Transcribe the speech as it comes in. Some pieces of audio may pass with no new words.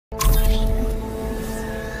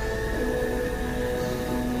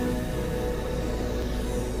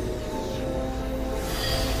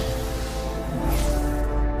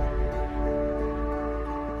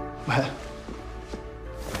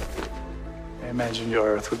imagined your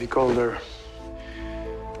Earth would be colder.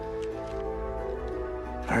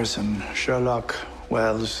 Harrison, Sherloque,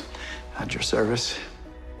 Wells, at your service.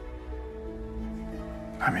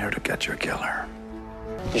 I'm here to get your killer.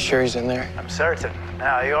 You sure he's in there? I'm certain.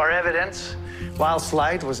 Now, your evidence, while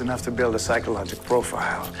slight, was enough to build a psychological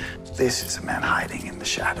profile. This is a man hiding in the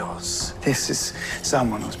shadows. This is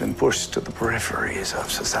someone who's been pushed to the peripheries of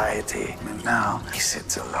society. And now he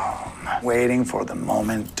sits alone, waiting for the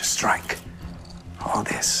moment to strike. All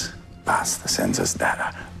this past the census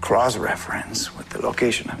data, cross-reference with the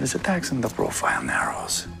location of his attacks, and the profile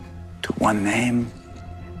narrows to one name,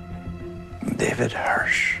 David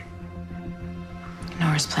Hirsch.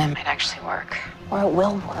 Nora's plan might actually work, or it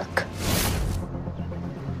will work.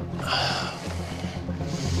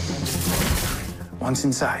 Once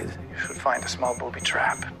inside, you should find a small booby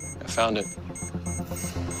trap. I found it.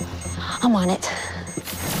 I'm on it.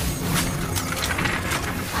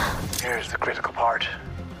 Here's the critical part.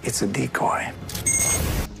 It's a decoy.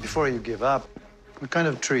 Before you give up, what kind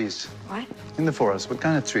of trees? What? In the forest, what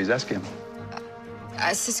kind of trees? Ask him.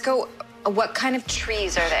 Cisco, what kind of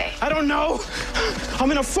trees are they? I don't know. I'm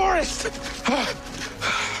in a forest. What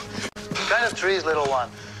kind of trees, little one?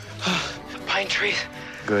 Pine trees.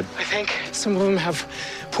 Good. I think some of them have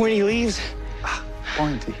pointy leaves.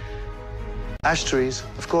 Pointy. Ash trees,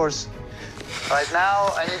 of course. Right now,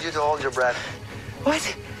 I need you to hold your breath. What?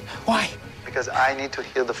 Why? Because I need to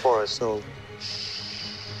heal the forest, so...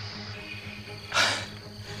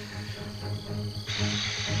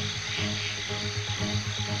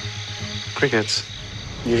 Crickets.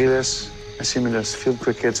 You hear this? I assume there's field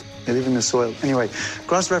crickets. They live in the soil. Anyway,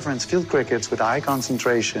 cross-reference field crickets with a high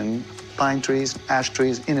concentration of pine trees, ash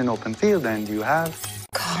trees in an open field, and you have...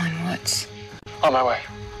 Colin Woods. On my way.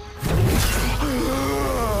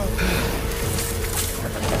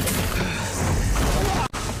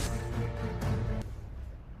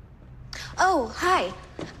 Oh, hi.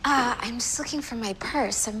 I'm just looking for my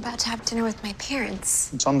purse. I'm about to have dinner with my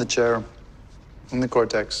parents. It's on the chair, in the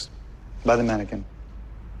cortex, by the mannequin.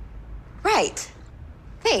 Right.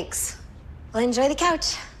 Thanks. Well, enjoy the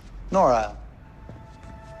couch. Nora,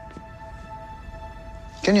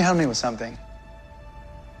 can you help me with something?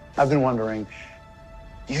 I've been wondering,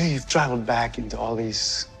 you've traveled back into all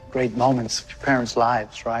these great moments of your parents'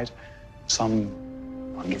 lives, right?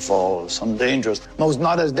 Some wonderful, some dangerous, most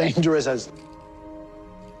not as dangerous as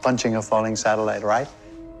punching a falling satellite, right?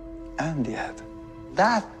 And yet,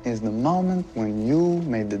 that is the moment when you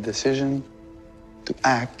made the decision to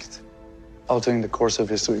act, altering the course of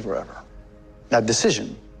history forever. That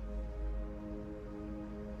decision,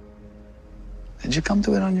 did you come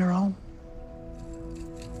to it on your own?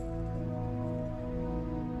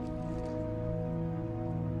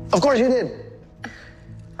 Of course you did.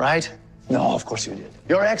 Right? No, of course you did.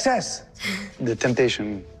 Your excess. The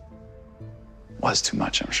temptation was too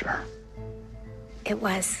much, I'm sure. It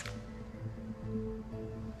was.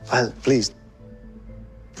 Well, please,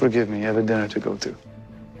 forgive me. I have a dinner to go to.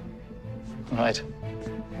 All right?